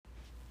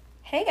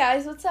Hey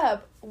guys, what's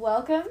up?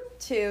 Welcome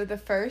to the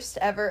first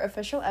ever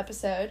official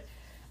episode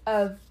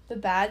of the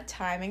Bad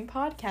Timing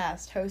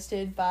Podcast,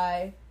 hosted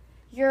by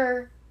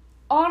your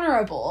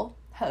honorable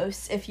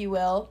hosts, if you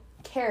will,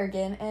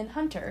 Kerrigan and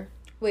Hunter.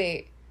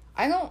 Wait,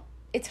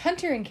 it's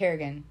Hunter and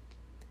Kerrigan.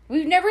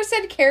 We've never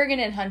said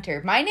Kerrigan and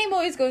Hunter. My name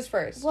always goes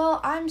first.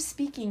 Well, I'm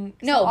speaking,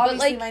 so no,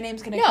 obviously but my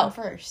name's gonna come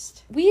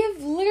first. We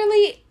have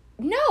literally,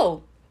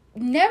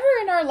 never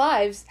in our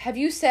lives have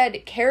you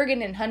said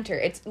Kerrigan and Hunter.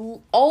 It's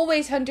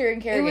always Hunter and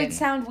Kerrigan. It would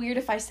sound weird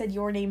if I said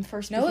your name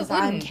first because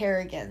I'm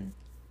Kerrigan.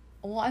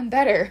 Well, I'm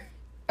better.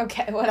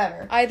 Okay,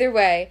 whatever. Either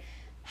way,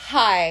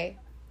 hi,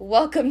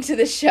 welcome to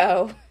the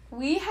show.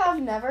 We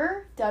have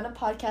never done a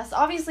podcast.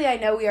 Obviously, I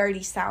know we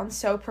already sound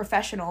so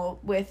professional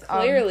with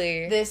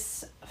Clearly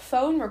this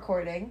phone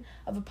recording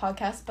of a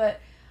podcast,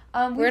 but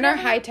we're in our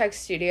high-tech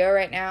studio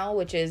right now,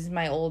 which is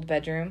my old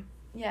bedroom.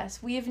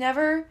 Yes, we've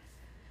never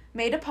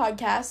made a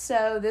podcast,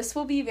 so this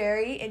will be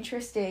very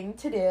interesting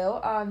to do.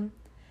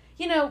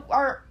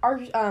 Our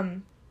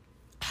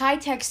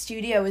high-tech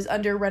studio is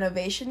under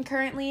renovation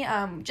currently,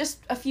 just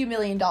a few $1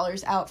 million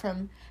out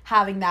from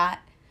having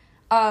that.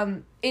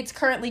 It's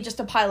currently just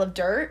a pile of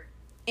dirt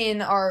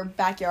in our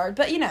backyard,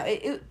 but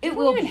it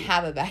will even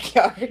have a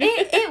backyard.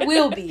 It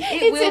will be.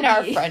 It's in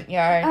our front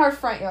yard. Our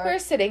front yard. We're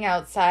sitting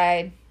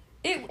outside.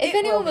 If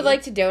anyone would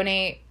like to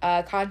donate,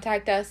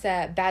 contact us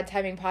at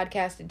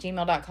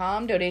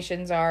badtimingpodcast@gmail.com.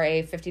 Donations are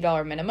a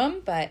 $50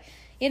 minimum, but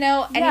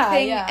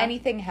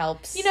anything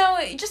helps.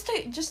 Just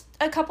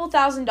a couple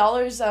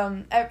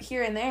 $1,000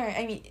 here and there.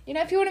 I mean,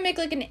 if you want to make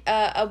like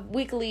a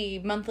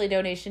weekly, monthly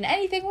donation,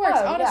 anything works.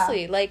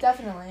 Honestly,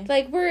 definitely.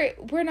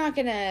 We're not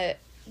gonna.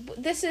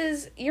 This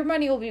is your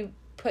money will be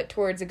put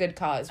towards a good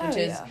cause, which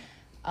is,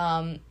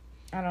 I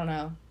don't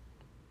know.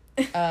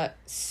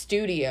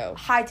 Studio.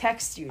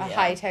 High-tech studio. A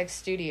high-tech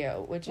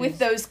studio, which with is...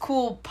 those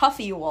cool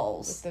puffy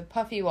walls. With the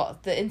puffy walls.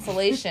 The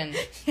insulation.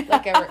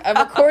 Like a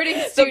recording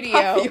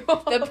studio.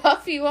 The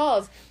puffy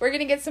walls. We're going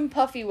to get some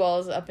puffy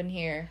walls up in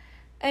here.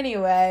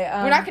 Anyway.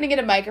 We're not going to get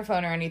a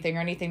microphone or anything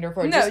to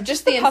record. No,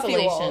 just the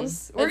insulation.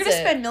 Walls. We're going to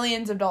spend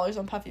millions of dollars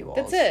on puffy walls.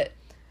 That's it.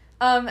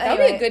 Anyway, that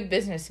would be a good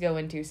business to go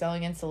into,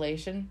 selling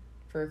insulation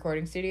for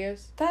recording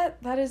studios.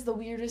 That is the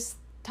weirdest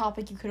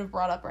topic you could have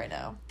brought up right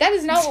now. That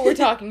is not what we're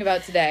talking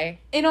about today.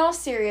 In all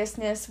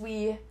seriousness,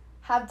 we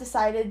have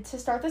decided to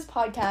start this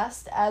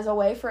podcast as a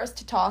way for us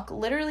to talk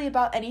literally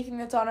about anything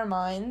that's on our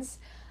minds,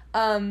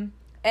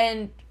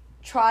 and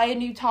try a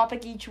new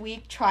topic each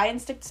week, try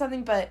and stick to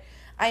something, but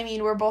I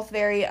mean, we're both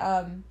very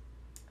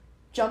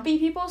jumpy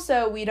people,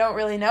 so we don't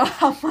really know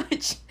how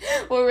much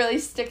we'll really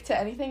stick to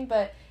anything,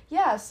 but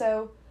yeah,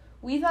 so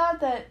we thought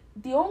that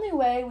the only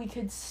way we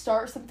could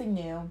start something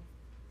new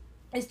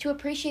is to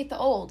appreciate the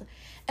old.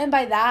 And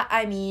by that,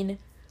 I mean,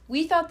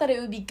 we thought that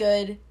it would be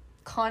good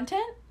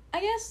content,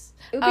 I guess.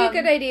 It would be a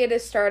good idea to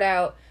start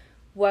out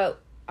what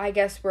I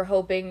guess we're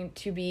hoping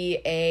to be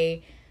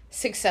a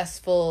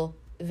successful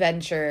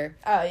venture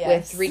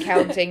with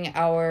recounting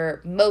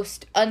our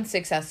most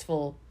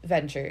unsuccessful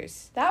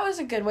ventures. That was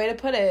a good way to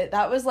put it.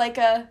 That was like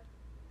a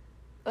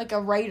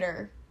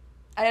writer.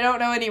 I don't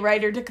know any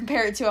writer to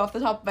compare it to off the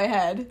top of my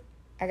head.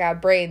 I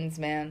got brains,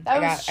 man. I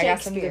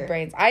got some good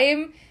brains. I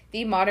am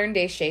the modern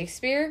day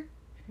Shakespeare.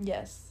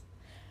 Yes.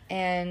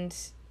 And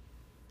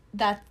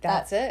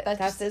that's it. That's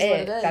just what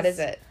it is. That is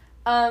it.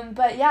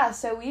 But yeah,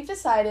 so we've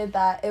decided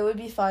that it would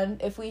be fun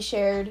if we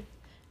shared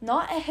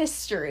not a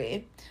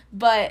history,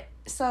 but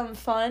some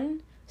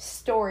fun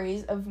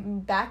stories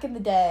of back in the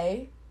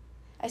day.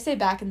 I say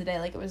back in the day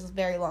like it was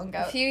very long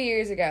ago. A few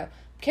years ago.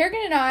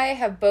 Kerrigan and I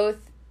have both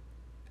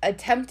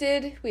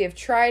we have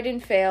tried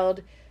and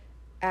failed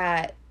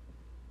at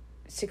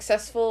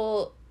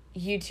successful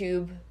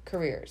YouTube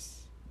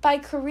careers. By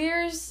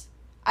careers,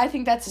 I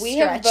think that's a stretch. We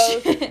have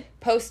both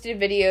posted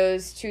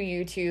videos to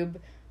YouTube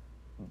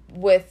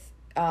with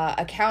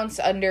accounts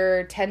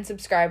under 10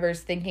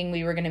 subscribers thinking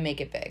we were going to make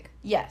it big.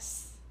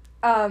 Yes.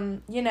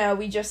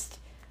 We just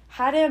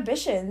had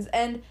ambitions.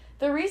 And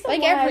the reason why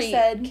every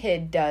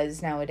kid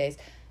does nowadays.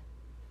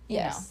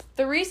 Yes.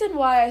 The reason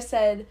why I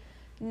said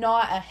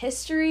not a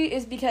history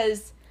is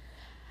because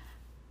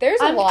there's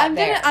a lot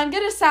there. I'm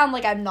going to sound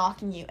like I'm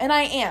knocking you. And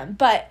I am.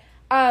 But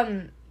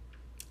I'm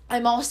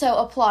also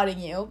applauding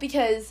you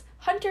because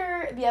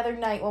Hunter, the other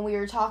night when we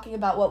were talking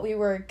about what we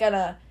were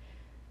gonna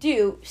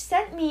do,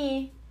 sent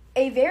me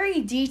a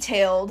very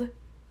detailed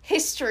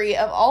history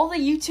of all the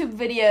YouTube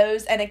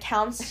videos and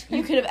accounts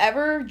you could have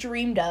ever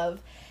dreamed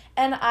of.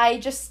 And I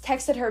just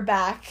texted her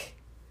back,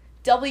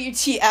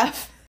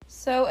 WTF.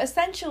 So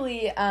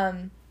essentially,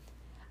 I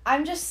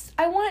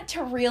want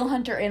to reel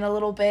Hunter in a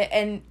little bit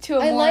and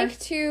I like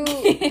to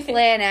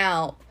plan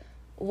out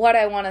what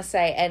I want to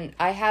say, and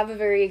I have a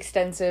very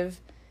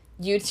extensive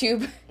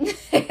YouTube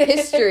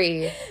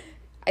history.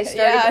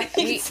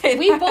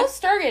 We both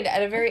started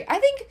at a very, I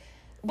think,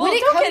 when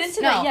it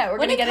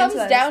comes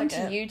down to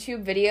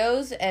YouTube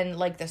videos and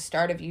like the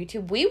start of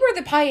YouTube, we were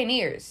the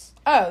pioneers.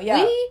 Oh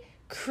yeah, we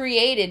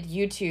created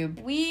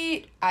YouTube.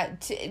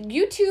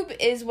 YouTube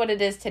is what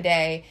it is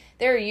today.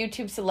 There are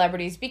YouTube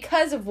celebrities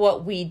because of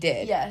what we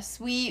did. Yes,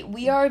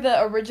 we are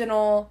the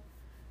original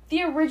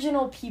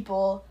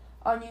people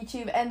on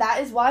YouTube, and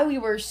that is why we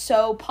were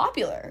so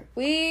popular.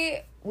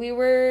 We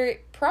were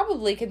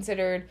probably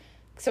considered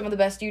some of the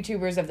best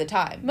YouTubers of the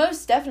time.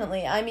 Most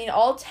definitely. I mean,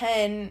 all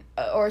 10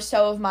 or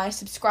so of my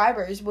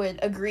subscribers would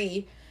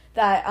agree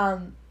that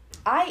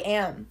I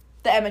am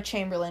the Emma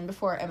Chamberlain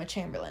before Emma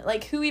Chamberlain.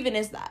 Like, who even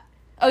is that?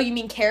 Oh, you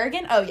mean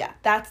Kerrigan? Oh, yeah,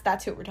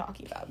 that's who we're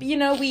talking about. But, you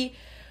know,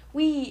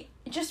 we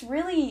just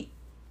really,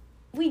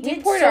 we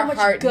poured so our much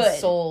heart good and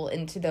soul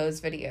into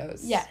those videos.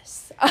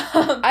 Yes.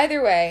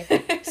 Either way,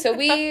 so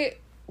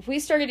we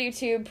started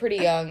YouTube pretty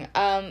young.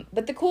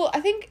 But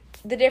I think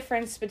the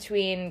difference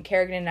between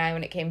Kerrigan and I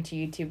when it came to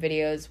YouTube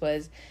videos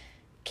was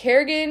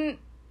Kerrigan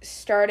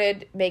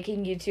started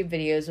making YouTube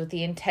videos with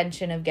the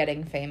intention of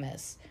getting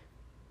famous.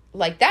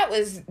 Like, that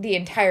was the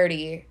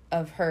entirety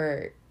of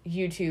her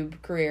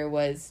YouTube career,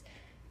 was,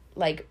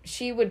 like,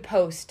 she would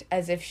post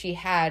as if she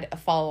had a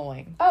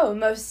following. Oh,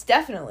 most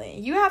definitely.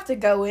 You have to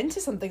go into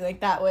something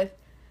like that with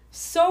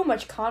so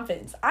much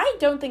confidence. I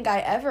don't think I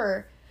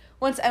ever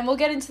once, and we'll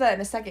get into that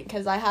in a second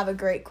because I have a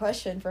great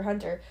question for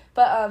Hunter,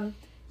 but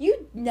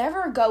you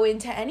never go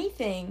into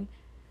anything,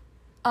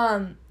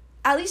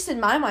 at least in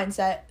my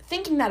mindset,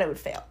 thinking that it would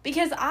fail.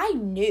 Because I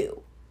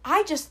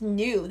just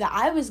knew that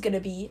I was gonna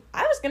be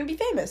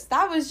famous.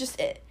 That was just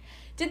it.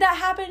 Did that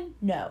happen?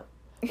 No.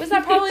 Was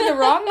that probably the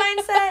wrong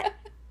mindset?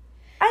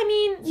 I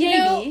mean,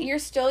 maybe. You're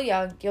still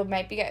young. You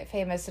might get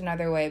famous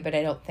another way, but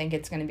I don't think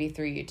it's going to be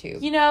through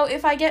YouTube. You know,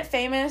 if I get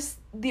famous,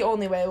 the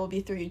only way will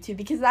be through YouTube,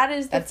 because that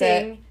is the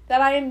thing that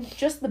I am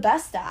just the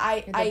best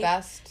at. You're the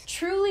best.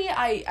 Truly,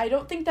 I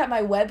don't think that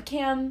my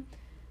webcam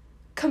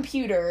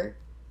computer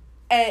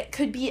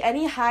could be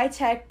any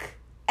high-tech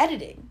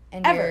editing.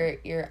 And ever.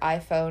 your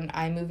iPhone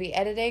iMovie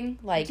editing,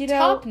 like,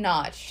 top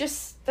notch.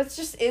 That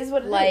just is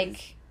what it is.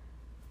 Like,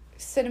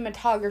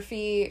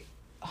 cinematography...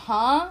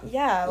 Huh?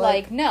 Yeah.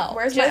 Like no.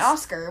 Where's my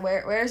Oscar?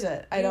 Where's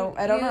it? I don't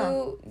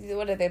know.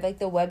 What are they, like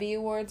the Webby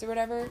Awards or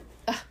whatever?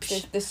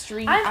 The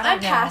stream.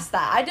 I'm past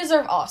that. I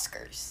deserve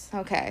Oscars.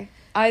 Okay.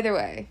 Either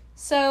way.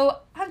 So,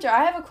 Hunter,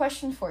 I have a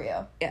question for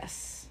you.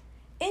 Yes.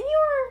 In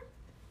your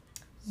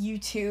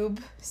YouTube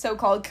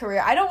so-called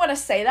career, I don't want to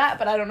say that,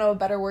 but I don't know a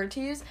better word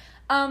to use.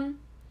 What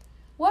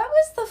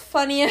was the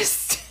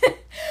funniest?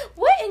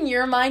 What in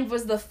your mind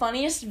was the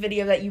funniest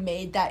video that you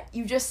made that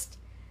you just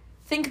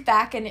think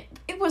back and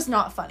it was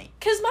not funny?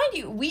 Because mind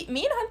you,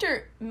 me and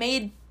Hunter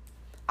made,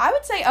 I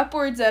would say,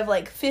 upwards of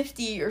like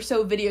 50 or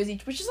so videos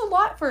each, which is a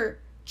lot for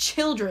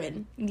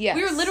children. Yes.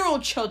 We were literal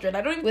children.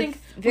 I don't even think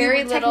very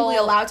we were technically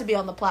allowed to be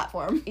on the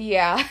platform.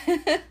 Yeah.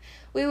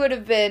 We would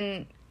have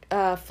been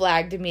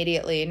flagged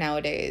immediately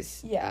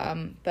nowadays. Yeah.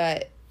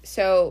 But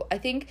so I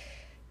think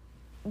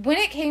when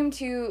it came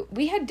to,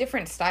 we had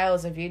different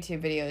styles of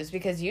YouTube videos,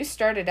 because you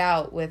started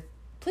out with,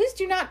 please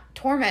do not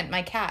torment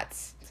my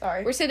cats.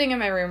 Sorry. We're sitting in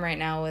my room right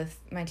now with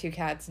my 2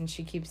 cats, and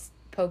she keeps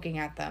poking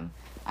at them.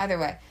 Either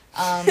way.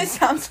 It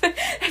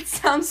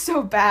sounds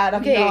so bad.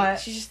 I'm not.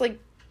 She's just like,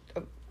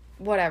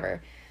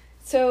 whatever.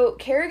 So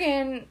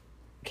Kerrigan's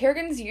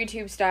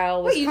YouTube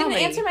style was comedy. Wait, you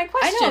didn't answer my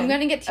question. I know, I'm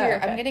gonna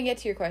get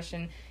to your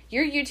question.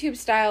 Your YouTube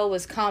style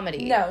was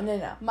comedy.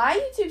 No.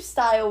 My YouTube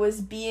style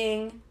was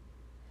being,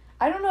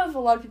 I don't know if a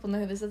lot of people know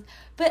who this is,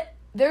 but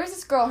there was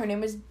this girl, her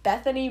name was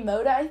Bethany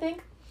Moda, I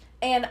think.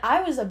 And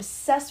I was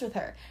obsessed with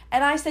her.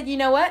 And I said, you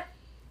know what?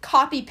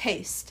 Copy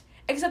paste.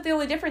 Except the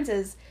only difference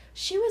is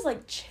she was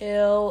like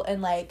chill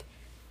and like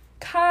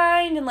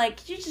kind and like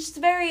she's just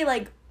very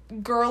like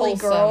girly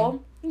wholesome.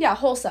 Girl. Yeah,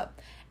 wholesome.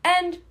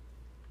 And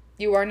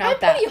you are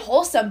not I'm pretty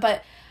wholesome,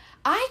 but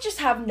I just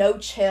have no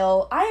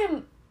chill.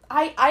 I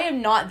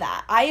am not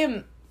that. I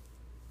am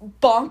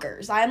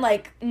bonkers. I'm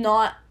like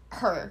not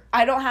her.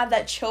 I don't have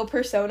that chill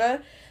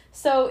persona.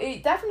 So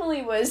it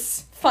definitely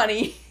was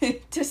funny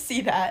to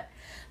see that.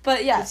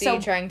 But yeah, so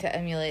you trying to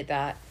emulate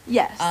that.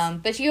 Yes.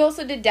 But you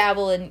also did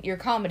dabble in your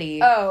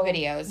comedy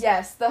videos.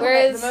 Yes, the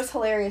most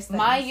hilarious things.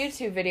 My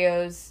YouTube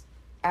videos,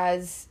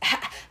 as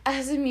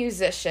a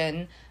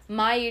musician,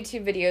 my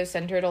YouTube videos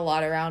centered a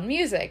lot around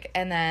music,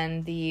 and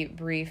then the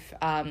brief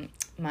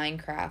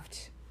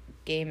Minecraft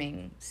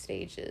gaming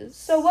stages.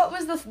 So what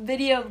was the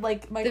video,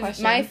 like,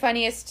 question? My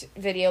funniest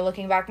video,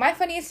 looking back,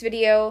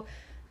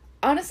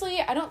 honestly,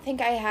 I don't think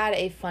I had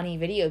a funny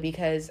video,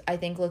 because I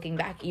think looking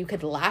back, you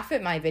could laugh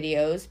at my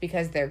videos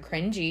because they're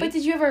cringy. But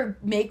did you ever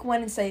make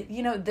one and say,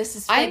 you know, this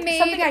is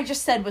something I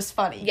just said was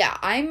funny? Yeah,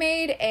 I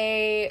made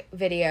a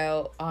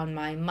video on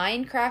my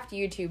Minecraft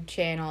YouTube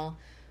channel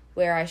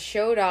where I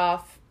showed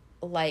off,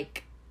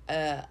 like,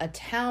 a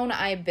town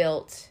I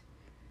built,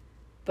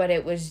 but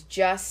it was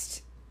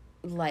just,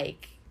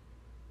 like,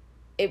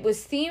 it was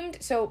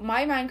themed, so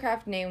my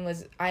Minecraft name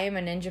was I Am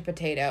a Ninja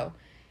Potato.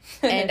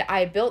 And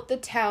I built the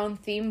town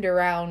themed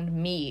around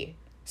me.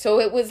 So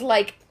it was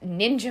like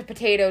Ninja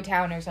Potato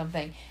Town or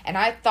something. And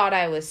I thought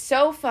I was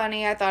so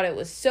funny. I thought it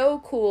was so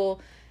cool.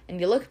 And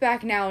you look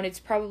back now and it's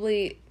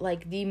probably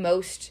like the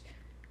most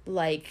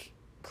like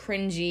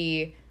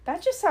cringy.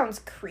 That just sounds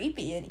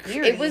creepy and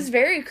eerie. It was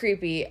very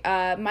creepy.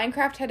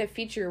 Minecraft had a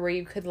feature where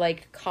you could,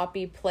 like,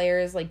 copy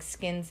players' like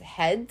skins'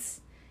 heads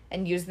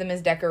and use them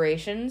as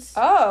decorations.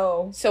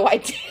 Oh. So I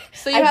did.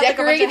 So you had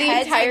decorated like, a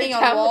bunch of heads hanging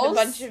on walls? with a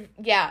bunch of,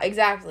 yeah,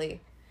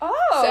 exactly.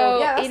 Oh. So,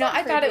 yeah, that's you know, not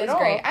I thought it was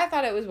creepy at great. all. I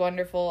thought it was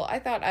wonderful. I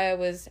thought I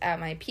was at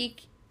my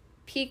peak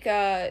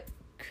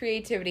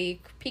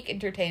creativity, peak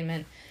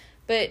entertainment.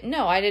 But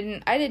no, I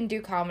didn't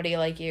do comedy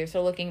like you.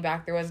 So looking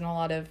back, there wasn't a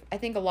lot of, I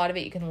think a lot of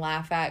it you can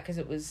laugh at because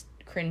it was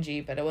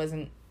cringy, but it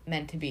wasn't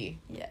meant to be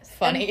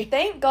funny. And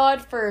thank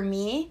God for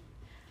me,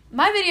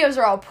 my videos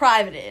are all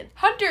privated.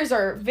 Hunter's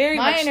are very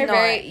much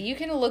not. You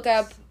can look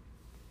up,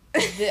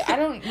 I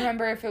don't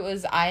remember if it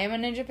was I Am a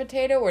Ninja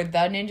Potato or The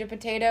Ninja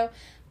Potato,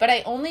 but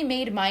I only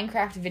made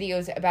Minecraft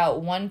videos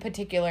about one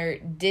particular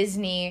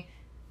Disney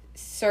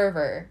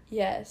server.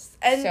 Yes.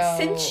 And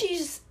since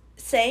she's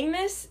saying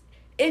this,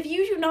 if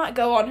you do not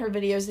go on her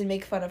videos and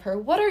make fun of her,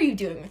 what are you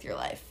doing with your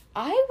life?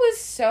 I was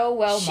so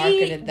well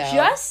marketed, though. She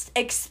just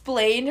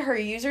explained her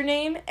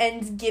username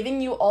and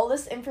giving you all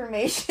this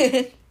information.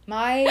 It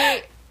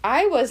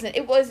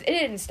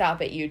didn't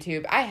stop at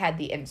YouTube. I had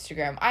the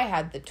Instagram. I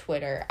had the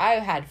Twitter. I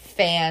had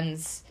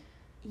fans.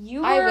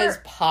 I was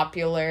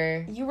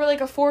popular. You were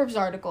like a Forbes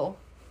article.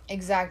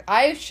 Exact.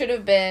 I should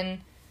have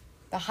been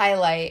the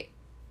highlight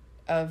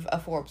of a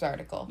Forbes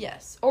article.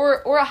 Yes.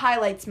 Or a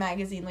highlights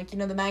magazine, like, you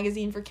know, the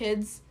magazine for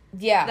kids.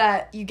 Yeah.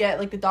 That you get,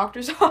 like, the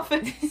doctor's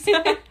office.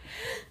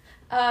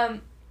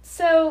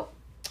 So,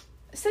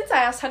 since I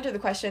asked Hunter the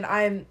question,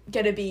 I'm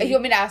gonna be... You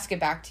want me to ask it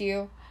back to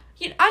you?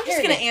 I'm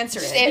just gonna answer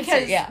it,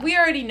 because we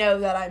already know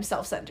that I'm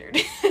self-centered.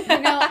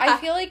 I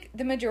feel like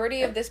the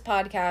majority of this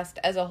podcast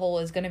as a whole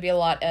is gonna be a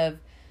lot of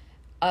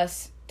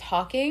us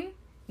talking,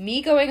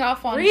 me going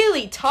off on...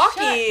 Really?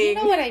 Talking? You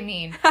know what I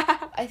mean.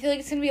 I feel like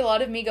it's gonna be a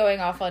lot of me going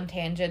off on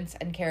tangents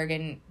and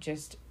Kerrigan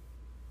just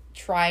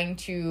trying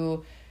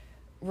to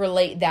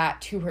relate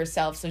that to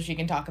herself so she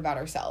can talk about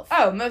herself.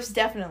 Oh, most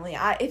definitely.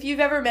 If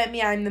you've ever met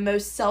me, I'm the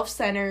most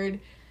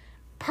self-centered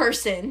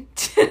person.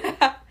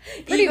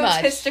 Pretty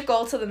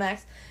egotistical much. To the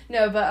max.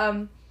 No,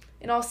 but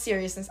in all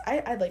seriousness,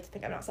 I'd like to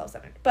think I'm not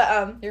self-centered.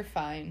 But you're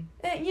fine.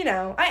 You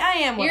know, I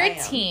am what I am.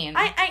 You're a teen.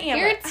 I am.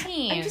 You're a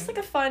teen. I'm just like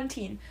a fun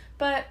teen.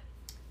 But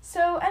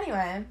so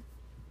anyway,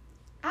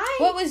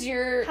 what was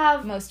your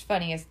most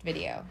funniest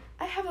video?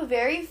 I have a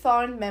very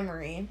fond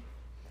memory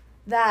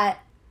that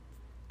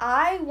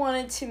I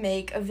wanted to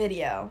make a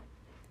video,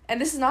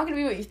 and this is not going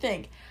to be what you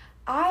think.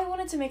 I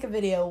wanted to make a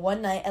video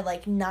one night at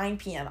like 9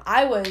 p.m.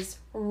 I was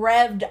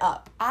revved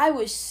up. I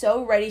was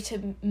so ready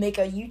to make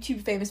a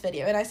YouTube famous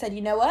video, and I said,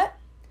 you know what?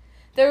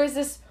 There was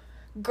this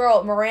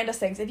girl, Miranda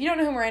Sings. If you don't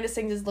know who Miranda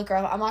Sings is, look her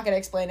up. I'm not going to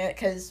explain it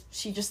because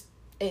she just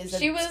is.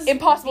 She was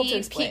impossible to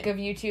explain. Peak of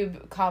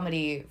YouTube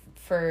comedy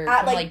from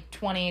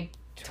 2012,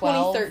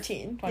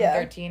 2013.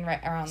 2013, right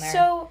around there.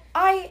 So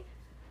I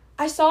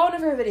saw one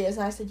of her videos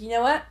and I said, you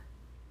know what?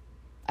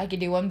 I could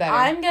do one better.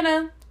 I'm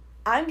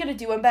gonna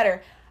do one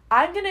better.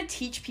 I'm gonna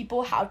teach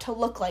people how to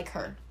look like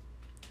her.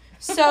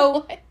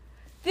 So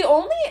the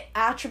only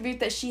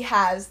attribute that she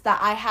has that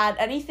I had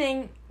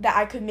anything that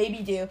I could maybe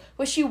do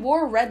was she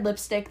wore red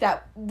lipstick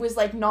that was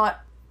like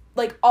not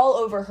like all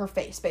over her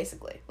face,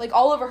 basically. Like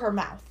all over her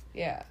mouth.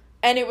 Yeah.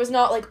 And it was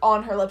not like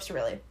on her lips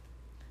really.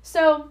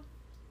 So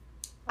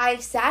I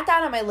sat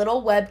down at my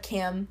little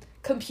webcam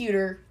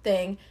computer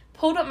thing,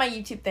 pulled up my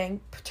YouTube thing,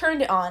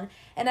 turned it on,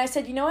 and I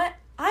said, you know what?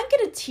 I'm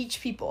going to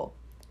teach people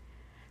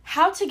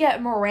how to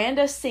get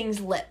Miranda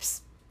Sings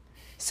lips.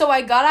 So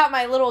I got out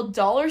my little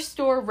dollar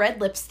store red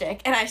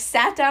lipstick, and I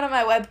sat down at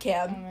my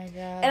webcam. Oh my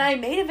God. And I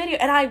made a video,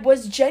 and I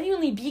was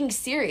genuinely being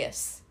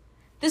serious.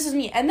 This is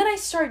me. And then I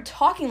started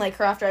talking like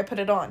her after I put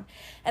it on.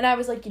 And I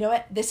was like, you know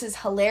what? This is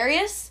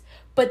hilarious,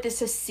 but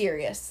this is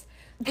serious.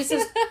 This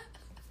is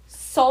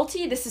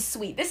salty. This is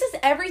sweet. This is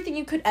everything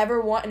you could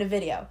ever want in a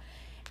video.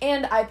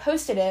 And I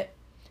posted it,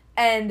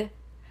 and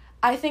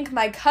I think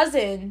my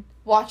cousin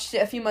watched it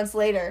a few months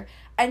later,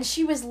 and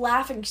she was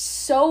laughing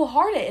so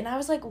hard at it, and I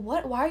was like,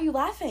 what? Why are you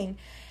laughing?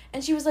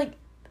 And she was like,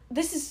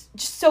 this is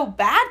just so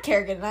bad,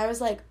 Kerrigan. And I was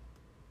like,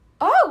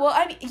 oh, well,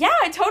 I mean, yeah,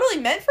 I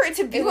totally meant for it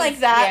to be like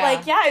that. Yeah.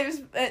 Like, yeah, it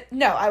was,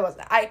 no, I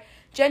wasn't. I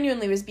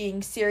genuinely was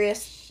being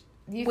serious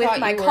with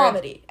my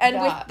comedy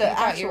and with the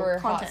actual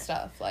content. Hot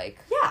stuff, like.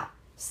 Yeah.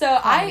 So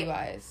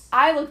comedy-wise.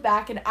 I look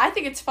back, and I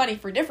think it's funny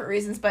for different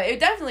reasons, but it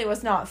definitely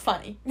was not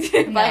funny.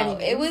 By any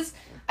means.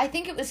 I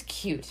think it was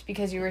cute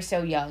because you were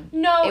so young.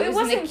 No, it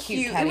wasn't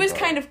cute. It was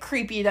kind of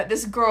creepy that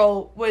this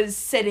girl was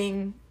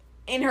sitting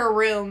in her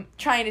room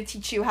trying to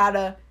teach you how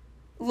to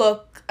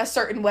look a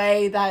certain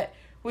way that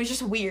was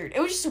just weird. It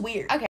was just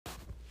weird. Okay.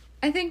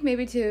 I think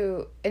maybe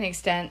to an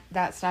extent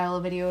that style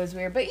of video is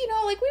weird, but you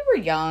know, like we were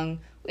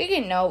young. We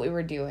didn't know what we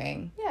were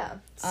doing. Yeah.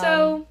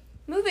 So,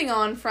 moving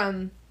on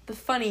from the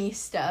funny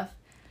stuff,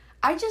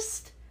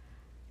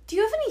 do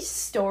you have any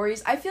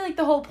stories? I feel like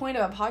the whole point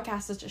of a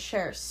podcast is to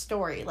share a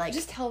story. Like,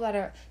 just tell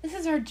that this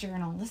is our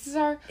journal. This is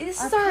our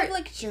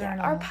public journal.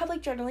 Yeah, our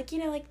public journal. Like, you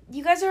know, like,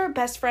 you guys are our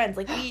best friends.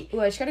 Like,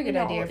 well, I just got a good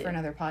idea for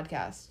another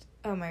podcast.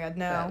 Oh my god,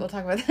 no. But we'll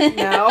talk about that.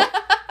 No.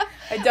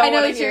 I don't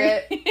want to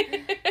hear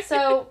it.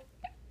 So,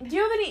 do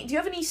you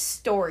have any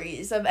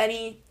stories of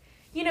any,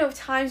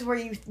 times where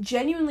you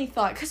genuinely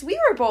thought, because we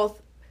were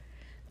both,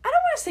 I don't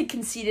want to say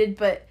conceited,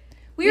 but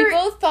we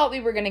both thought we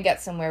were going to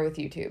get somewhere with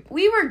YouTube.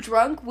 We were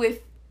drunk with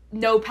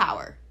no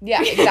power.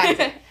 Yeah,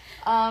 exactly.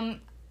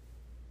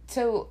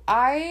 So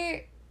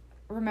I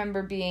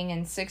remember being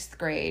in 6th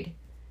grade,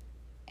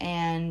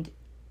 and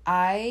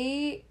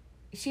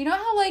so you know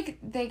how, like,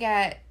 they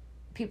get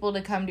people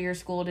to come to your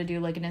school to do,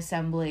 like, an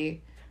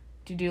assembly,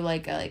 to do,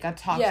 like, a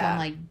talk on,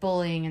 like,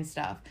 bullying and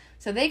stuff.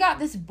 So they got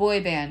this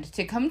boy band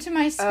to come to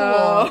my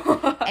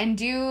school and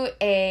do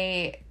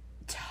a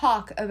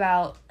talk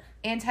about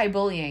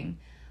anti-bullying.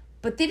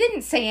 But they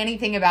didn't say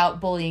anything about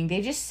bullying.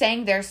 They just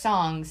sang their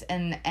songs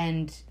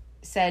and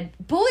said,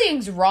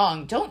 bullying's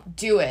wrong, don't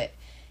do it.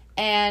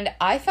 And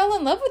I fell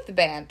in love with the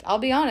band, I'll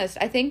be honest.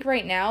 I think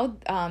right now,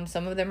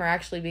 some of them are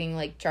actually being,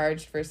 like,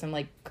 charged for some,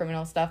 like,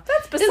 criminal stuff.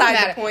 That's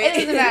beside the point. It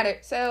doesn't matter.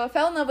 So I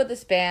fell in love with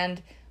this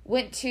band,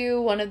 went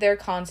to one of their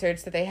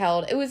concerts that they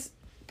held. It was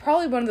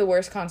probably one of the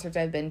worst concerts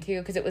I've been to,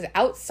 because it was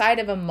outside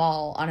of a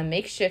mall on a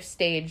makeshift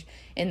stage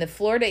in the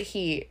Florida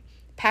heat,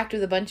 packed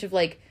with a bunch of,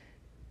 like,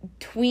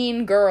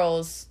 tween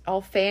girls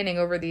all fanning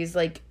over these,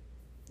 like,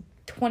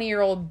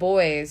 20-year-old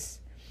boys.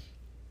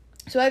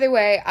 So either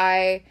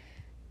way,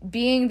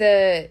 being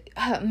the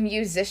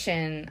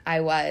musician I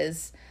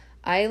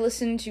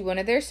listened to one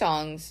of their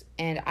songs,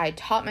 and I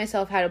taught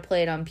myself how to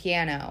play it on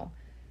piano.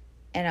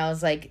 And I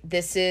was like,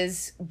 this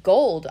is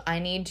gold. I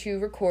need to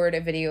record a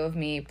video of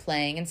me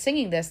playing and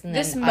singing this, and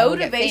then I will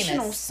get famous. This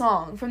motivational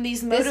song from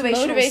these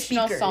motivational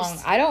speakers. Song.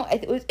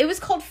 It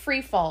was called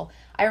Free Fall.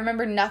 I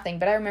remember nothing,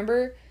 but I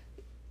remember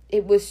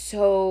it was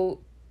so...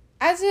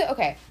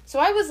 So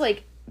I was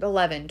like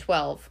 11,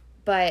 12,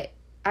 but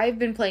I've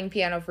been playing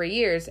piano for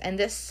years, and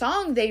this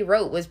song they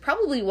wrote was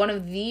probably one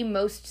of the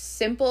most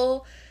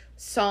simple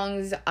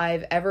songs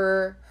I've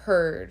ever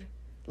heard.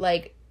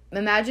 Like,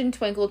 imagine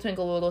Twinkle,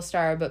 Twinkle, Little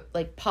Star, but,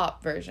 like,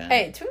 pop version.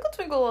 Hey, Twinkle,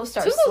 Twinkle, Little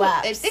Star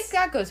slaps.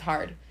 That goes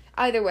hard.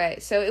 Either way,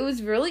 so it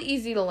was really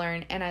easy to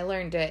learn, and I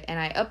learned it, and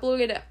I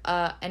uploaded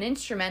an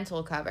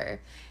instrumental cover,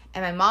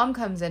 and my mom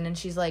comes in, and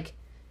she's like...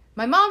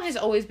 My mom has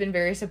always been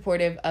very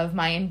supportive of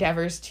my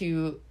endeavors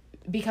to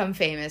become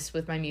famous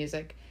with my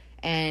music,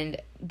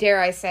 and dare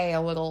I say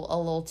a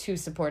little too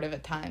supportive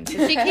at times.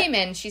 So she came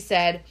in, she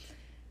said,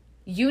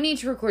 you need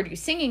to record you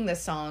singing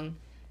this song,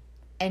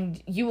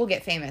 and you will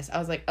get famous. I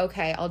was like,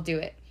 okay, I'll do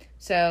it.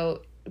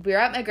 So we were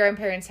at my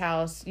grandparents'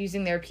 house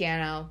using their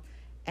piano,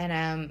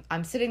 and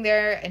I'm sitting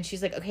there, and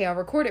she's like, okay, I'll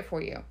record it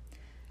for you.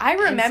 I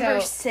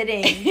remember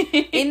sitting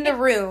in the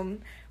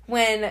room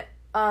when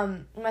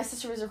my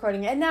sister was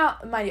recording it. And now,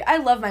 mind you, I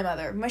love my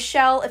mother.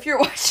 Michelle, if you're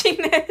watching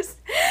this,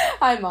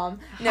 hi, Mom.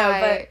 No,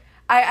 hi. But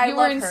I you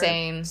love were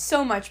insane. Her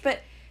so much. But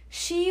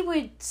she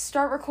would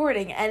start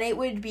recording, and it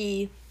would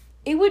be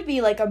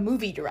like a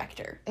movie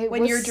director.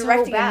 When you're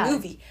directing a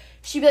movie.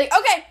 She'd be like,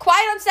 okay,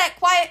 quiet on set,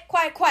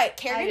 quiet.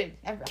 Kerrigan.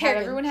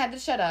 Everyone had to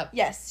shut up.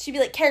 Yes. She'd be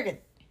like, Kerrigan,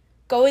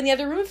 go in the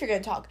other room if you're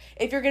going to talk.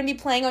 If you're going to be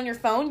playing on your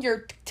phone,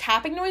 your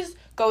tapping noise,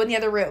 go in the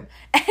other room.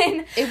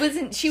 And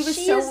she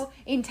was so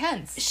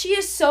intense. She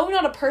is so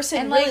not a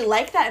person really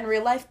like that in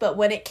real life, but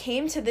when it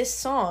came to this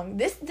song,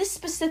 this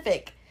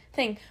specific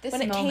thing,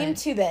 it came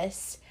to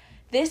this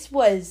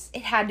was...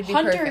 It had to be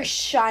Hunter's perfect.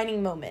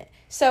 shining moment.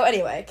 So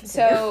anyway,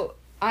 continue. So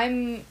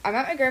I'm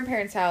at my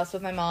grandparents' house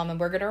with my mom, and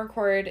we're going to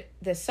record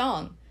this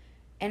song.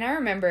 And I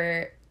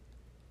remember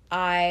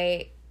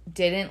I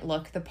didn't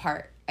look the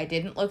part. I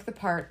didn't look the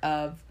part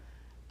of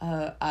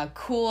a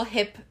cool,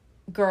 hip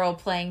girl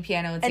playing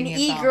piano and singing a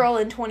song. An e-girl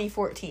in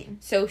 2014.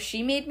 So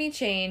she made me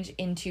change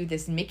into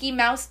this Mickey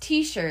Mouse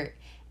t-shirt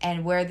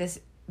and wear this,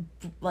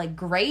 like,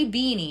 gray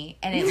beanie.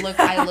 And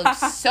I looked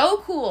so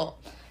cool.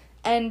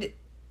 And,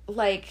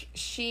 like,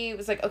 she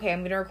was like, okay, I'm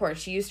going to record.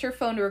 She used her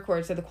phone to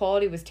record, so the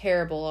quality was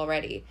terrible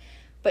already.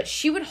 But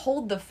she would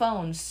hold the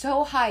phone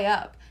so high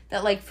up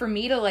that, like, for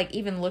me to, like,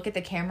 even look at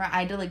the camera, I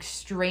had to, like,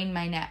 strain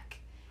my neck.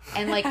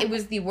 And, like, it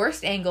was the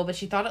worst angle, but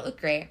she thought it looked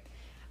great.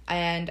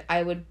 And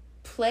I would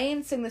play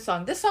and sing the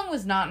song. This song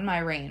was not in my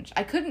range.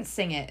 I couldn't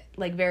sing it,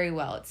 like, very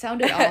well. It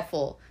sounded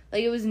awful.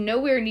 Like, it was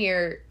nowhere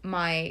near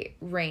my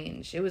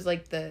range. It was,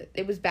 like,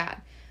 it was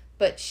bad.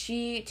 But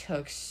she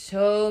took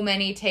so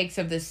many takes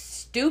of this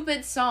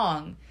stupid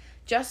song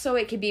just so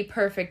it could be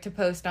perfect to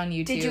post on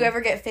YouTube. Did you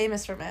ever get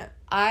famous from it?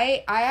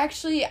 I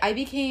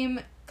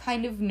became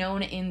kind of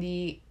known in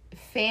the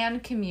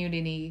fan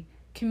community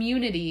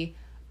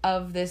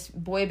of this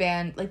boy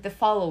band, like the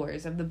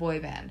followers of the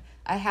boy band.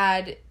 I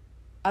had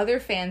other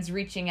fans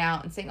reaching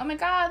out and saying, oh my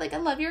god, like, I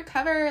love your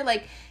cover.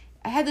 Like,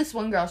 I had this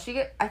one girl,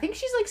 I think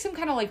she's like some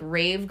kind of like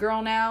rave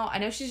girl now. I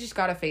know she's just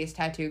got a face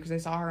tattoo because I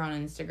saw her on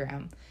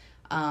Instagram.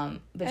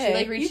 But she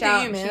like reached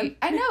out.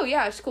 I know,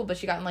 yeah, she's cool, but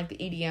she got in like the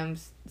EDM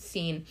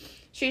scene.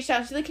 She reached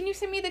out, she's like, can you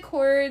send me the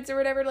chords or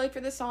whatever, like,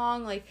 for the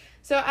song? Like,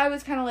 so I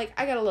was kind of like,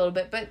 I got a little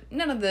bit, but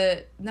none of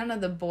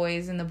the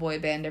boys in the boy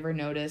band ever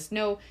noticed.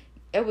 No,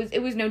 it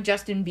was no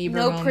Justin Bieber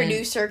moment. No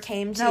producer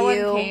came to you.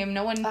 No one came.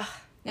 No one.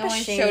 No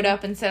one showed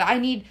up and said,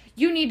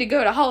 you need to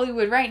go to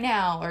Hollywood right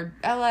now, or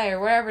LA, or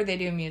wherever they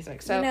do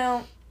music. So, you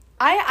know,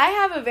 I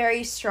have a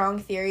very strong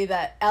theory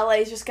that LA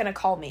is just going to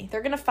call me.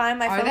 They're going to find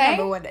my phone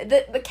number one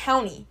day. The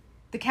county.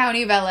 The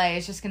county of LA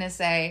is just going to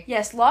say...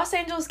 Yes, Los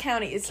Angeles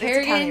County. It's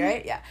a county,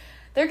 right? Yeah.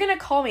 They're going to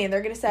call me and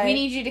they're going to say... We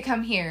need you to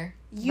come here.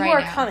 You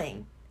are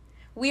coming.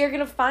 We are going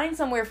to find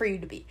somewhere for you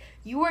to be.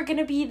 You are going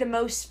to be the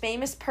most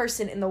famous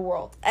person in the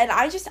world. And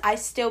I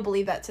still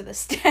believe that to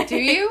this day. Do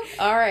you?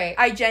 All right.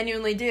 I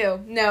genuinely do.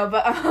 No,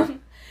 but, Do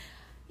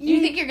you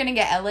think you're going to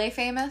get LA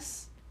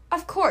famous?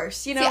 Of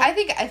course, you know. See, I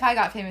think if I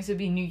got famous, it would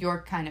be New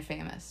York kind of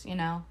famous, you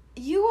know?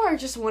 You are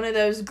just one of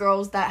those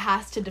girls that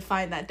has to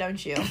define that,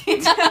 don't you?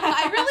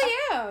 I really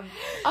am.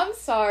 I'm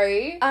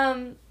sorry.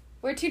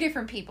 We're two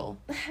different people.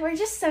 We're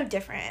just so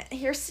different.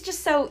 You're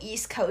just so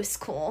East Coast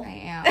cool. I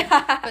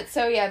am. But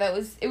so, yeah, it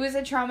was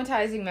a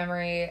traumatizing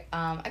memory.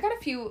 I got a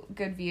few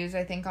good views,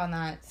 I think, on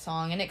that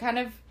song, and it kind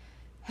of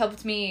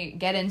helped me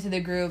get into the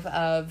groove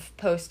of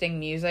posting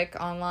music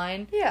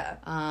online.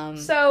 Yeah.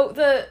 So,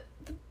 the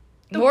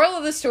moral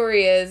of the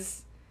story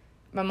is,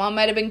 my mom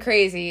might have been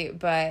crazy,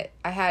 but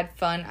I had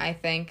fun, I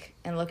think.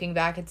 And looking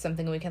back, it's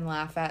something we can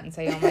laugh at and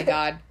say, oh my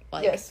God.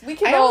 Like, yes, we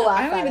can all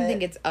laugh at it. I don't even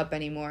think it's up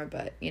anymore,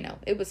 but, you know,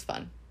 it was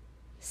fun.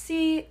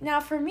 See, now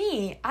for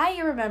me, I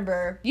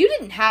remember... You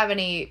didn't have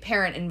any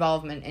parent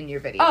involvement in your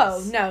videos.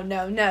 Oh,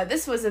 no.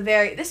 This was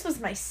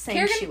my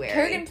sanctuary.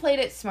 Kerrigan played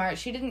it smart.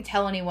 She didn't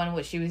tell anyone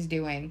what she was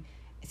doing,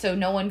 so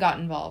no one got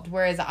involved.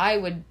 Whereas I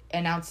would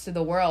announce to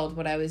the world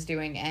what I was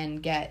doing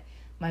and get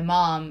my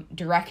mom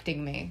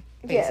directing me,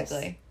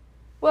 basically. Yes.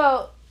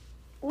 Well,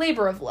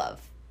 labor of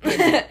love.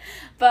 But,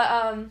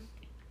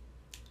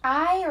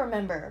 I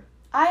remember,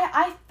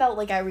 I felt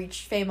like I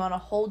reached fame on a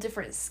whole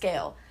different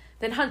scale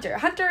than Hunter.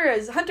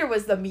 Hunter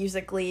was the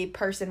Musical.ly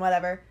person,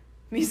 whatever.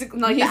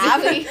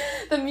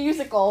 The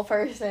musical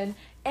person.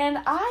 And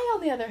I,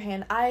 on the other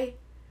hand,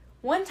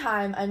 one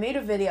time I made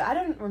a video, I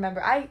don't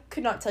remember, I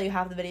could not tell you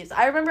half the videos.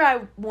 I remember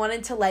I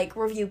wanted to,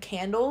 review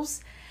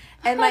candles.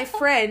 And my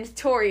friend,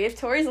 Tori, if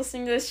Tori's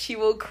listening to this, she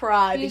will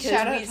cry because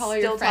we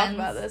still talk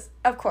about this.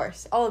 Of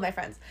course, all of my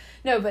friends.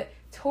 No, but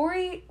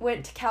Tori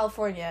went to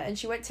California, and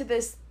she went to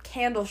this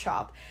candle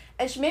shop,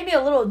 and she made me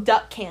a little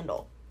duck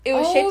candle. It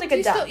was shaped like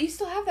a duck. You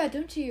still have that,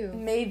 don't you?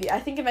 Maybe.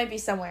 I think it might be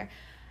somewhere.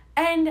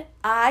 And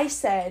I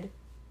said,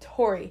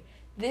 Tori,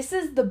 this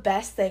is the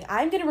best thing.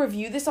 I'm going to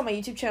review this on my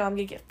YouTube channel. I'm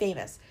going to get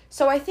famous.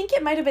 So I think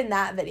it might have been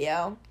that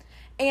video.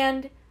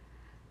 And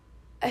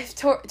if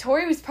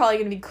Tori was probably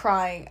going to be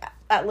crying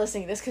at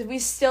listening to this because we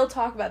still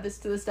talk about this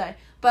to this day.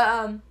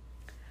 But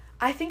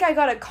I think I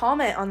got a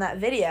comment on that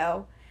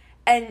video,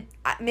 and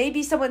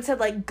maybe someone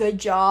said, good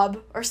job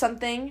or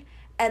something,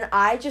 and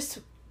I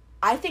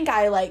think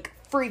I,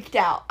 freaked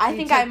out. I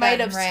think I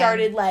might have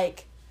started,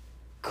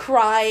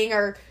 crying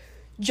or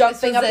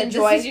jumping up in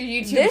joy. This is your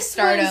YouTube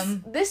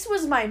stardom. This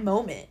was my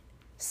moment.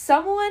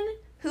 Someone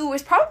who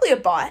was probably a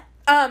bot,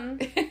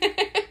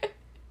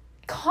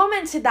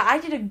 commented that I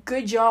did a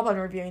good job on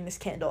reviewing this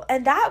candle,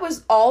 and that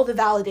was all the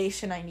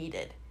validation I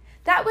needed.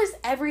 That was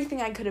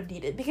everything I could have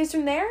needed, because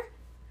from there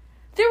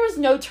was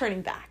no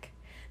turning back.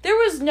 There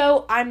was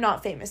no I'm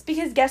not famous,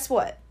 because guess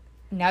what?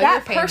 Now that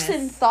you're famous.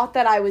 Person thought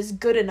that I was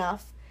good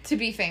enough to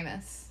be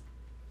famous.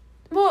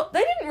 Well, they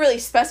didn't really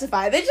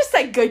specify. They just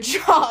said good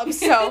job.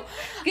 So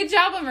good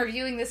job on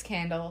reviewing this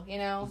candle. You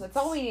know, that's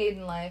all we need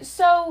in life.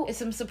 So is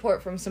some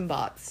support from some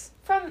bots.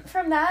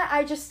 From that,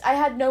 I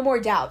had no more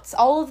doubts.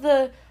 All of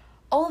the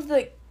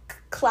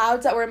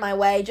clouds that were in my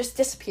way just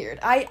disappeared.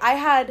 I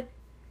had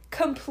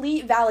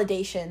complete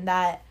validation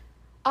that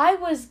I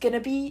was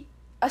gonna be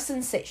a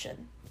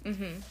sensation.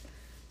 Mm-hmm.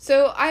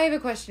 So I have a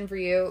question for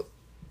you.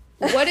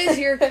 What is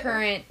your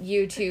current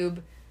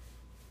YouTube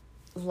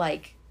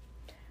like?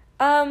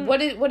 What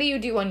do you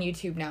do on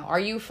YouTube now? Are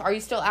you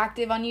still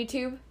active on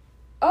YouTube?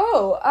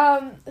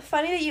 Oh,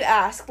 funny that you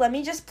ask. Let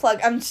me just plug.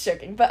 I'm just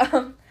joking,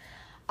 but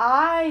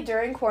I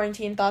during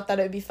quarantine thought that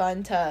it would be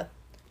fun to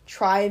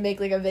try and make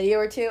a video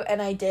or two,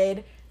 and I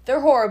did. They're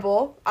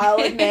horrible,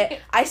 I'll admit.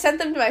 I sent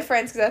them to my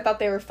friends because I thought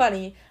they were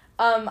funny.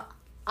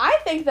 I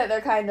think that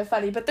they're kind of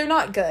funny, but they're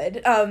not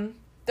good.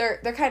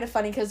 They're kind of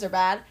funny because they're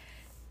bad,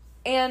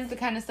 and the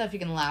kind of stuff you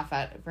can laugh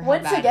at. For how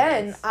once bad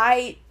again, it is.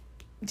 I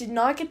did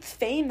not get the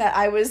fame that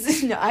I was. I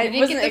didn't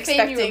wasn't get the expecting.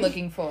 fame you were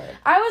looking for.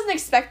 I wasn't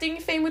expecting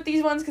fame with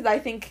these ones because I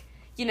think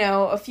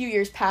a few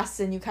years passed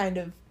and you kind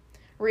of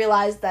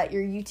realized that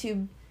your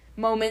YouTube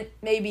moment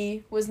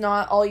maybe was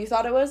not all you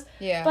thought it was.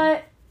 Yeah.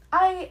 But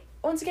I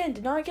once again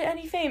did not get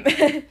any fame.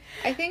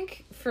 I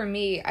think for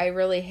me, I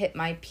really hit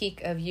my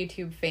peak of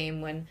YouTube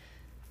fame when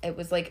it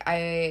was my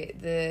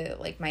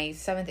 7th,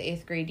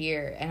 8th grade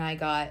year, and I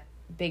got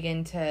big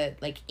into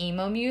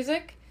emo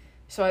music.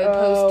 So I would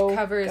post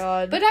covers,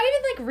 God. but not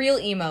even real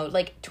emo,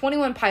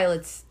 21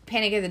 Pilots,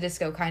 Panic at the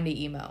Disco kind of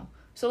emo.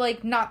 So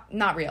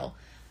not real.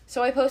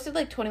 So I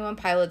posted 21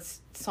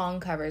 Pilots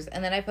song covers,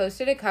 and then I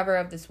posted a cover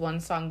of this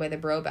one song by the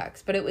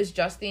Brobecks, but it was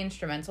just the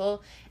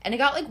instrumental, and it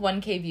got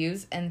 1K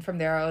views, and from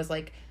there I was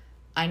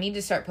I need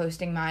to start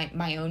posting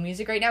my own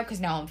music right now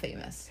because now I'm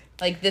famous.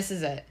 This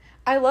is it.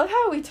 I love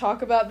how we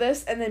talk about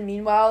this, and then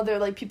meanwhile, they're,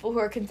 like, people who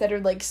are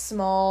considered, like,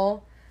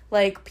 small,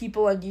 like,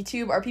 people on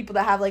YouTube are people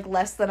that have, like,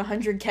 less than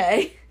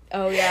 100K.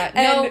 Oh, yeah.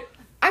 And no,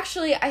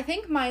 actually, I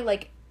think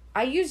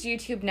I use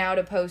YouTube now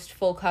to post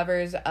full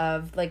covers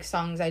of, like,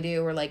 songs I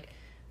do, or, like,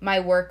 my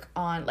work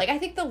on, like, I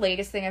think the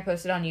latest thing I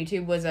posted on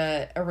YouTube was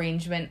a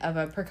arrangement of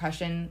a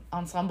percussion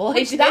ensemble.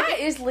 Which, that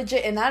is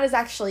legit, and that is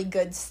actually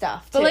good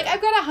stuff, too. But, like,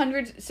 I've got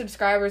 100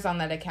 subscribers on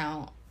that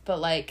account, but,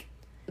 like,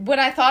 when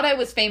I thought I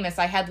was famous,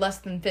 I had less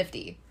than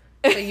 50.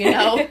 So, you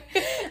know.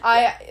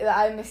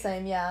 I'm the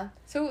same, yeah.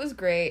 So it was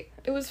great.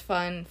 It was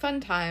fun. Fun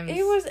times.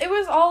 It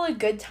was all a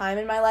good time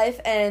in my life,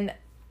 and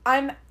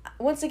I'm,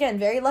 once again,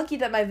 very lucky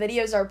that my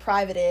videos are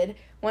privated.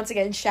 Once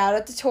again, shout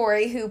out to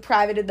Tori, who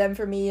privated them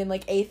for me in,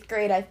 like, 8th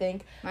grade, I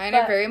think. Mine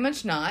are very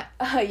much not.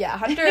 Yeah,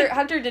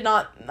 Hunter did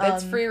not,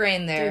 It's free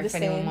reign there if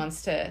anyone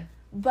wants to.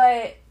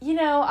 But, you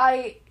know,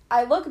 I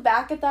look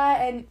back at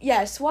that, and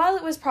yes, while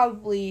it was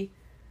probably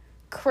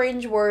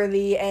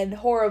cringeworthy and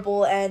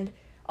horrible and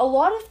a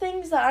lot of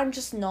things that I'm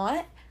just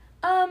not,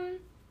 I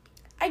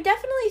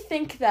definitely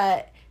think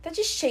that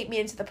just shaped me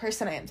into the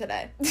person I am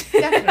today.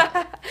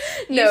 Definitely.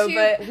 No,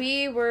 YouTube, but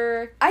we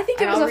were. I think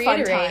it was a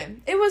fun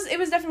time. It was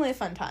definitely a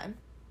fun time.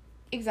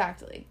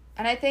 Exactly.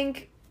 And I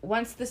think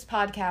once this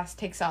podcast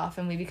takes off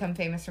and we become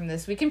famous from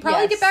this, we can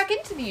probably get back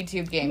into the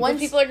YouTube game. Once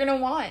people are going to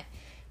want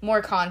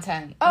more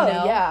content. Oh, you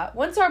know? Yeah.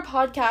 Once our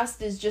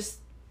podcast is just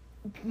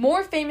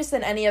more famous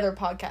than any other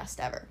podcast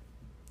ever,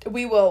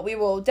 we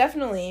will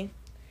definitely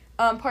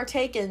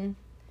partake in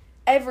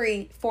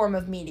every form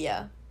of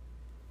media.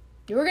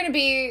 We're going to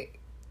be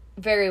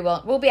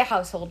we'll be a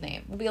household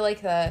name. We'll be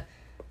like I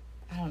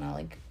don't know,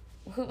 like,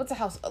 what's a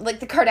house,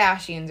 like the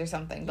Kardashians or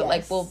something, but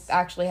like we'll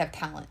actually have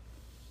talent.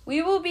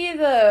 We will be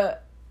the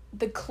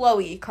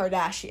Khloe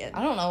Kardashian.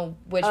 I don't know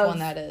which one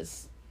that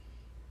is.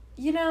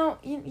 You know,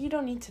 you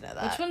don't need to know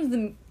that. Which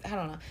one's I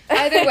don't know.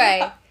 Either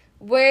way,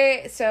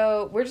 we're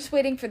just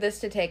waiting for this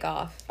to take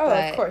off. Oh,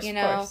 but, of course, you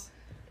know, of course.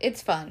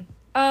 It's fun.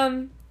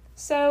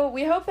 So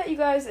we hope that you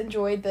guys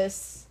enjoyed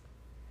this.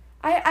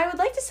 I would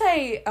like to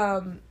say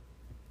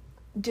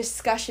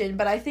discussion,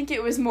 but I think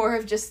it was more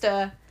of just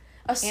a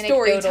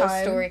story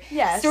time.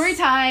 Yes. Story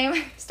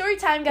time. Story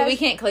time, guys. But we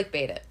can't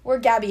clickbait it. We're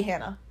Gabby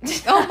Hanna.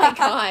 Oh my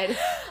god.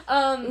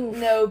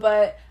 No,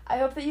 but I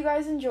hope that you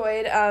guys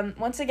enjoyed.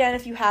 Once again,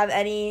 if you have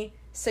any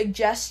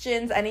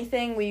suggestions,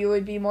 anything, we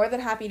would be more than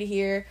happy to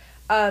hear.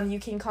 You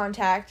can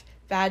contact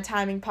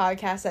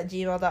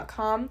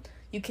badtimingpodcast@gmail.com.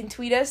 You can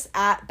tweet us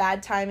at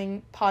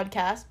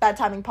badtimingpodcast.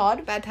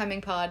 Badtimingpod.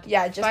 Badtimingpod.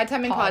 Yeah, just Bad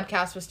Timing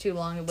Podcast was too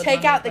long.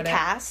 Take out the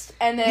cast,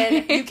 and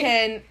then you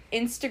can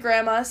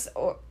Instagram us,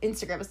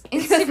 Facebook us.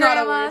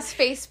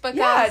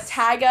 Yeah,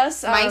 tag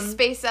us.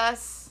 MySpace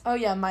us. Oh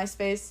yeah,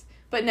 MySpace.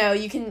 But no,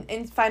 you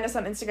can find us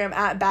on Instagram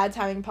at Bad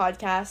Timing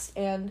Podcast,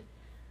 and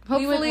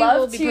hopefully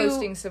we'll be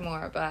posting some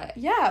more. But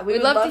yeah,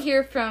 we'd love to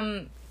hear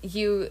from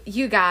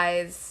you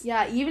guys.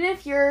 Yeah, even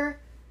if you're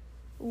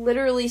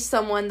literally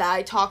someone that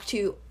I talk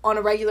to on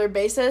a regular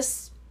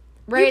basis,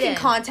 you can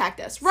contact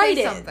us. Write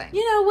in something.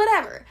 You know,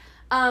 whatever.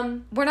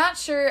 We're not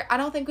sure. I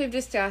don't think we've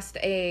discussed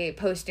a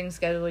posting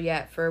schedule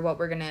yet for what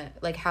we're gonna,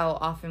 like, how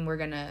often we're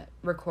gonna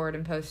record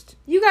and post.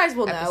 You guys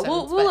will know.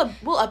 We'll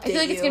update. I feel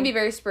like it's gonna be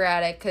very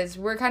sporadic because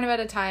we're kind of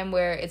at a time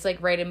where it's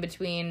like right in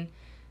between,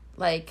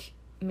 like,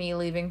 me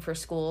leaving for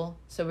school.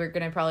 So we're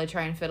gonna probably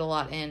try and fit a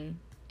lot in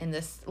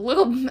this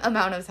little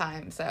amount of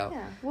time. So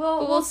yeah,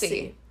 we'll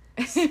see.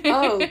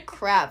 Oh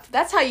crap,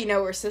 that's how you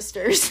know we're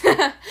sisters.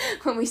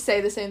 When we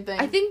say the same thing.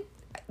 I think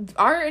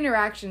our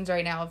interactions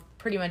right now have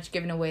pretty much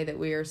given away that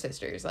we are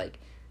sisters. Like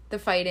the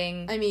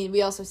fighting. I mean,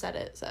 we also said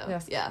it, so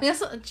yeah.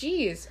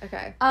 Jeez.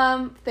 Okay.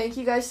 Thank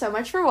you guys so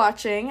much for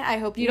watching. I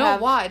hope you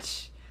don't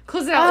watch.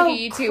 Close it out like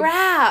a YouTube.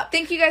 Crap.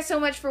 Thank you guys so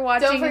much for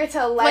watching. Don't forget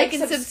to like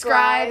and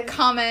subscribe,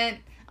 comment.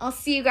 I'll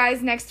see you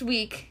guys next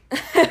week.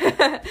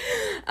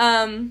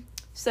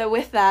 So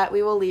with that,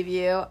 we will leave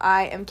you.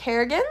 I am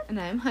Kerrigan.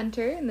 And I'm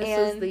Hunter. And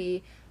this is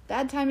the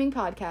Bad Timing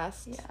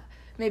Podcast. Yeah.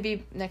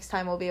 Maybe next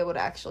time we'll be able to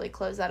actually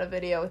close out a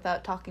video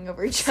without talking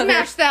over each other.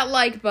 Smash that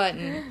like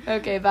button.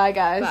 Okay, bye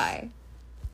guys. Bye.